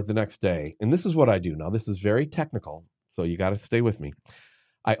drawer the next day, and this is what I do. Now, this is very technical, so you got to stay with me.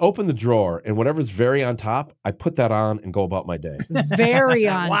 I open the drawer, and whatever's very on top, I put that on and go about my day. Very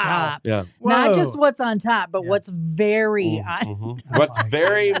on top. Yeah. Not Whoa. just what's on top, but what's very on Mm-hmm. What's Oh my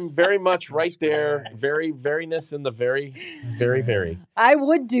very, goodness. very much right That's there, great. very, veryness in the very, That's very, great. very. I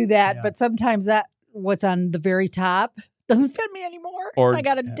would do that, Yeah. but sometimes that what's on the very top doesn't fit me anymore. Or I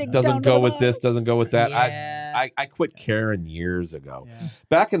got to dig down Doesn't to go the with bottom. this, doesn't go with that. Yeah. I quit caring years ago. Yeah.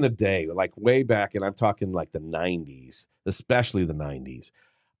 Back in the day, like way back, and I'm talking like the 90s, especially the 90s,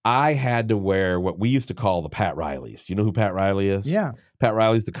 I had to wear what we used to call the Pat Rileys. Do you know who Pat Riley is? Yeah. Pat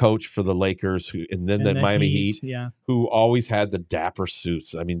Riley's the coach for the Lakers, and then And the Miami Heat, Yeah. who always had the dapper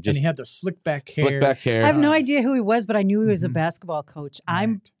suits. I mean, And just he had the slick back hair. slick back hair. I have no idea who he was, but I knew he was a Mhm. basketball coach.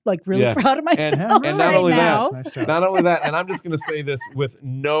 I'm Right. like really Yeah. proud of myself And right not only now. that, Nice job. Not only that, and I'm just going to say this with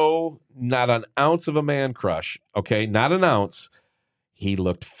not an ounce of a man crush, okay? Not an ounce. He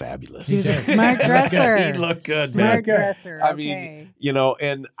looked fabulous. He was a did. smart dresser. He looked good, Smart man. dresser. I Okay. mean,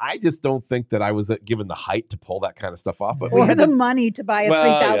 and I just don't think that I was given the height to pull that kind of stuff off. But we Or had the to- money to buy a Well,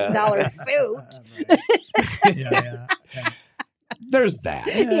 $3,000 suit. Right. Yeah. there's that.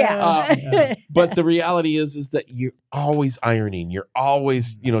 Yeah. But the reality is that you're always ironing. You're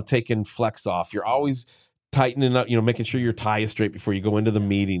always, taking flex off. You're always tightening up, making sure your tie is straight before you go into the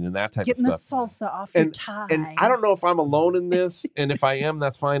meeting and that type Getting of the stuff. salsa off your tie. And I don't know if I'm alone in this. And if I am,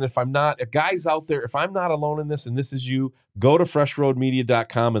 that's fine. If I'm not, guys out there, if I'm not alone in this and this is you, go to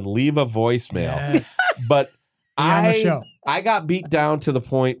freshroadmedia.com and leave a voicemail. Yes. But Be on the show. I got beat down to the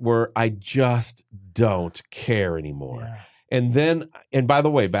point where I just don't care anymore. Yeah. And by the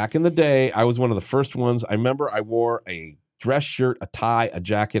way, back in the day, I was one of the first ones. I remember I wore a dress shirt, a tie, a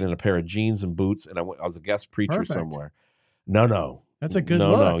jacket, and a pair of jeans and boots, and I was a guest preacher Perfect. somewhere. No. That's a good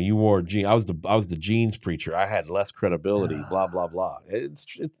no, look. No, you wore jeans. I was the jeans preacher. I had less credibility, blah, blah, blah. It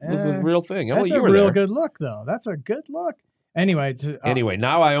was a real thing. That's you a were real there. good look, though. That's a good look. Anyway. Anyway,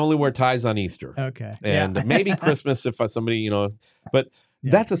 now I only wear ties on Easter. Okay. And Yeah. maybe Christmas if somebody, but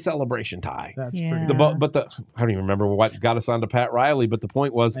Yeah. that's a celebration tie. That's Yeah. pretty But I don't even remember what got us onto Pat Riley. But the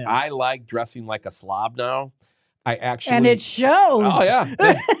point was, Yeah. I like dressing like a slob now. I actually, And it shows. oh yeah,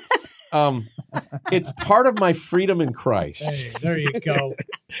 it's part of my freedom in Christ. Hey, there you go.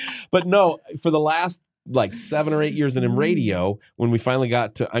 But no, for the last like 7 or 8 years, and in radio, when we finally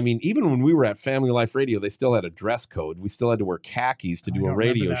got to, even when we were at Family Life Radio, they still had a dress code. We still had to wear khakis to I do don't a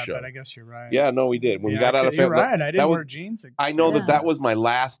remember radio that, show. But I guess you're right. Yeah, no, we did. When we got out of You're Family, right. I that didn't was- wear jeans. I know Yeah. that was my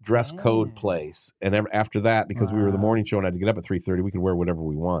last dress code place, and after that, because we were the Wow. morning show and I had to get up at 3:30, we could wear whatever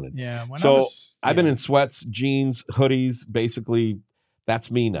we wanted. Yeah. I've been in sweats, jeans, hoodies. Basically,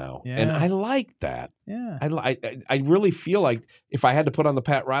 that's me now, and Yeah. I like that. Yeah. I really feel like if I had to put on the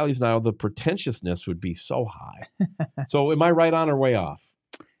Pat Rileys now, the pretentiousness would be so high. So, am I right on or way off?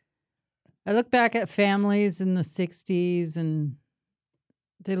 I look back at families in the 60s and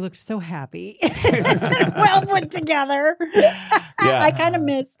they looked so happy. Well put together. Yeah.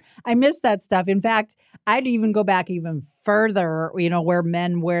 I miss that stuff. In fact, I'd even go back even further, where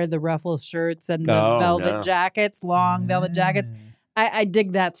men wear the ruffle shirts and the Oh, velvet no. jackets, long velvet jackets. Mm. I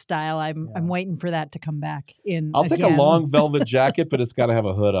dig that style. I'm Yeah. waiting for that to come back in. I'll take a again. long velvet jacket, but it's got to have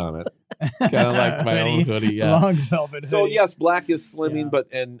a hood on it, kind of like my own hoodie. Yeah. Long velvet So hoodie. yes, black is slimming,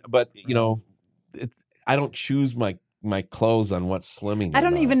 Yeah. but I don't choose my clothes on what's slimming. I or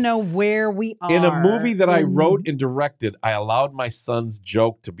don't not. even know where we are. In a movie that I in- wrote and directed, I allowed my son's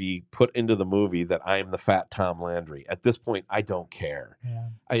joke to be put into the movie that I am the fat Tom Landry. At this point, I don't care.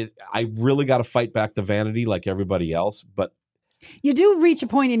 Yeah. I really got to fight back the vanity like everybody else, but You do reach a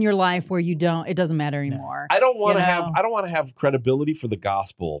point in your life where it doesn't matter anymore. I don't want to You know? I don't want to have credibility for the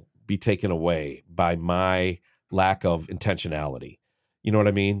gospel be taken away by my lack of intentionality. You know what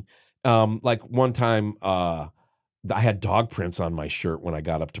I mean? Like one time, I had dog prints on my shirt when I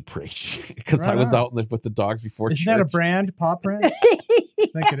got up to preach because I Right was on. out with the dogs before Isn't church. that a brand, Paw Prints? I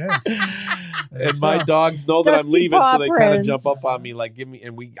think it is. And my dogs know that I'm Dusty leaving, paw so they kind of jump prints. up on me, like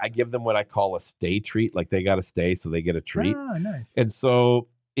I give them what I call a stay treat, like they got to stay, so they get a treat. Oh, nice. And so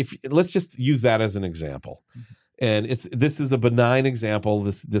let's just use that as an example. And this is a benign example.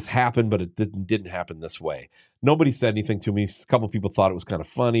 This happened, but it didn't happen this way. Nobody said anything to me. A couple people thought it was kind of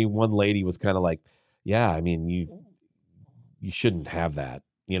funny. One lady was kind of like, "Yeah, I mean, you shouldn't have that.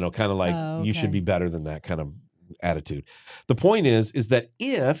 Kind of like you should okay. be better than that kind of attitude." The point is that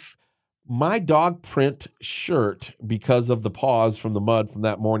if my dog print shirt, because of the paws from the mud from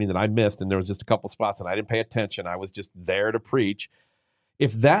that morning that I missed, and there was just a couple spots and I didn't pay attention, I was just there to preach.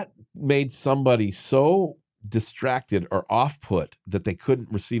 If that made somebody so distracted or off-put that they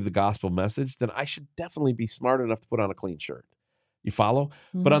couldn't receive the gospel message, then I should definitely be smart enough to put on a clean shirt. You follow?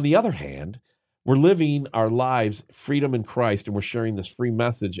 But on the other hand, we're living our lives, freedom in Christ, and we're sharing this free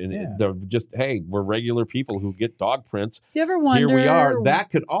message. And they're just, hey, we're regular people who get dog prints. Do you ever wonder? Here we are. That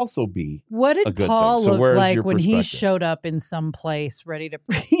could also be what a did good Paul thing. So look where's like your when he perspective? showed up in some place ready to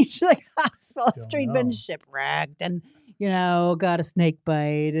preach, like hospital Don't after he'd know. been shipwrecked and got a snake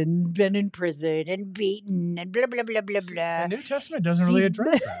bite and been in prison and beaten and blah blah blah blah blah. The New Testament doesn't really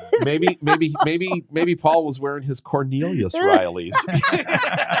address that. Maybe Paul was wearing his Cornelius Rileys.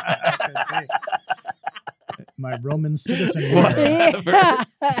 My Roman citizen. Whatever.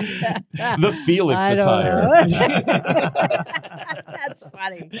 The Felix I don't attire. know. That's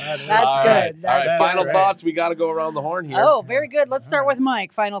funny. That's All right. good. All right. That's Final great. thoughts. We got to go around the horn here. Oh, very good. Let's start with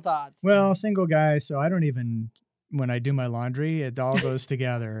Mike. Final thoughts. Well, single guy, so I don't even, when I do my laundry, it all goes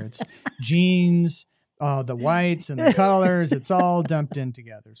together. It's jeans, the whites and the colors. It's all dumped in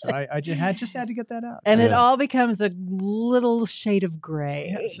together. So I just had to get that out. And it Yeah. all becomes a little shade of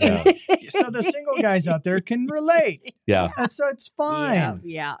gray. Yeah. So the single guys out there can relate. Yeah. And so it's fine.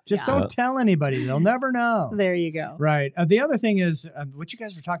 Yeah. Just yeah. don't tell anybody. They'll never know. There you go. Right. The other thing is what you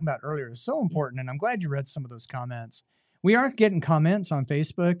guys were talking about earlier is so important, and I'm glad you read some of those comments. We are getting comments on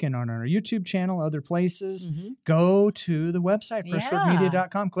Facebook and on our YouTube channel, other places. Mhm. Go to the website,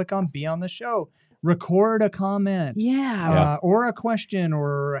 freshroadmedia.com, click on Be on the Show, record a comment Yeah. or a question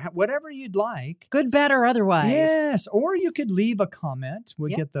or whatever you'd like. Good, bad, or otherwise. Yes. Or you could leave a comment. We'll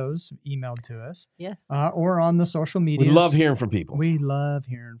Yep. get those emailed to us Yes. or on the social media. We love hearing from people. We love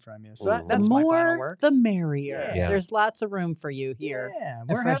hearing from you. So Mhm. that's the my final more, work. the merrier. Yeah. There's lots of room for you here. Yeah,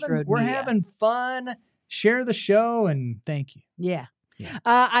 at Fresh Road Media. having fun. Share the show and thank you. Yeah. Yeah.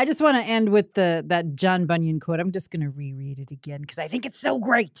 I just want to end with that John Bunyan quote. I'm just going to reread it again because I think it's so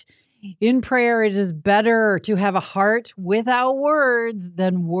great. In prayer, it is better to have a heart without words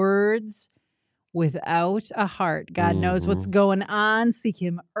than words without a heart. God knows what's going on. Seek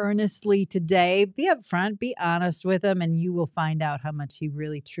him earnestly today. Be upfront, be honest with him, and you will find out how much he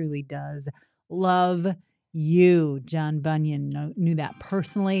really, truly does love you. John Bunyan knew that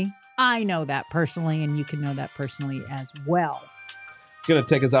personally. I know that personally, and you can know that personally as well. Gonna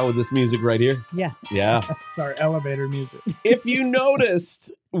take us out with this music right here. Yeah. Yeah. It's our elevator music. If you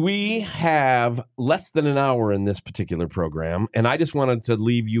noticed, we have less than an hour in this particular program, and I just wanted to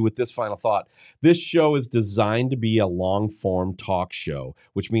leave you with this final thought. This show is designed to be a long-form talk show,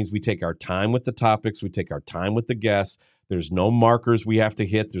 which means we take our time with the topics, we take our time with the guests. There's no markers we have to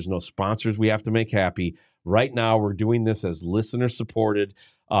hit. There's no sponsors we have to make happy. Right now, we're doing this as listener-supported.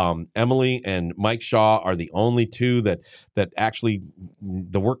 Emilee and Mike Shaw are the only two that actually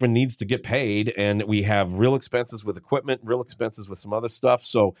the workman needs to get paid, and we have real expenses with equipment, real expenses with some other stuff.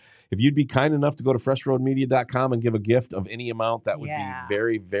 So if you'd be kind enough to go to freshroadmedia.com and give a gift of any amount, that would be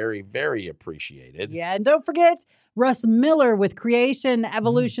very, very, very appreciated. Yeah, and don't forget, Russ Miller with Creation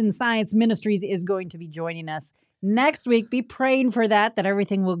Evolution Science Ministries is going to be joining us next week. Be praying for that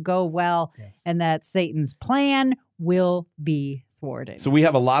everything will go well and that Satan's plan will be thwarted. So we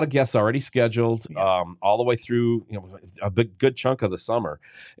have a lot of guests already scheduled all the way through a good chunk of the summer.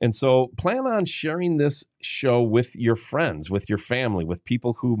 And so plan on sharing this show with your friends, with your family, with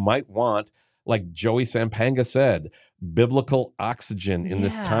people who might want, like Joey Sampanga said, biblical oxygen in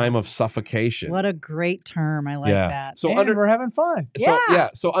this time of suffocation. What a great term. I like that. So and we're having fun.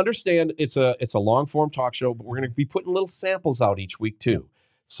 So understand it's a long form talk show, but we're going to be putting little samples out each week too.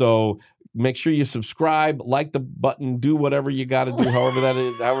 So make sure you subscribe, like the button, do whatever you got to do, however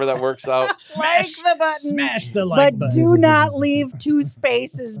that works out. Like the button, smash the like but button. do not leave 2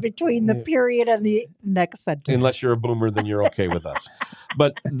 spaces between the period and the next sentence. Unless you're a boomer, then you're okay with us.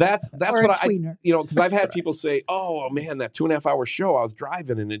 But that's Or what a tweener. because I've had people say, "Oh man, that 2.5 hour show, I was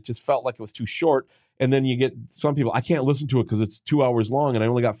driving and it just felt like it was too short." And then you get some people, I can't listen to it because it's 2 hours long and I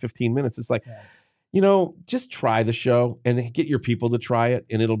only got 15 minutes. It's like, just try the show and get your people to try it,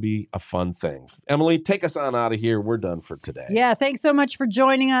 and it'll be a fun thing. Emilee, take us on out of here. We're done for today. Yeah, thanks so much for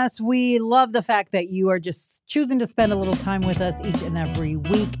joining us. We love the fact that you are just choosing to spend a little time with us each and every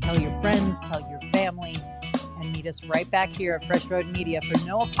week. Tell your friends, tell your family, and meet us right back here at Fresh Road Media for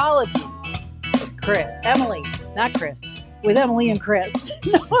No Apology with with Emilee and Chris.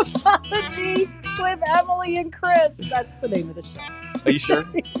 No Apology with Emilee and Chris. That's the name of the show. Are you sure?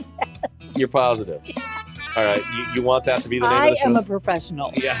 Yes. You're positive. All right. You want that to be the name of the show? I am a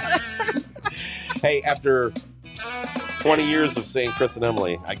professional. Yes. Hey, after 20 years of saying Chris and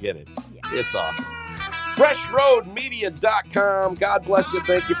Emilee, I get it. Yeah. It's awesome. FreshRoadMedia.com. God bless you.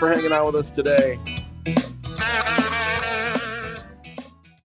 Thank you for hanging out with us today.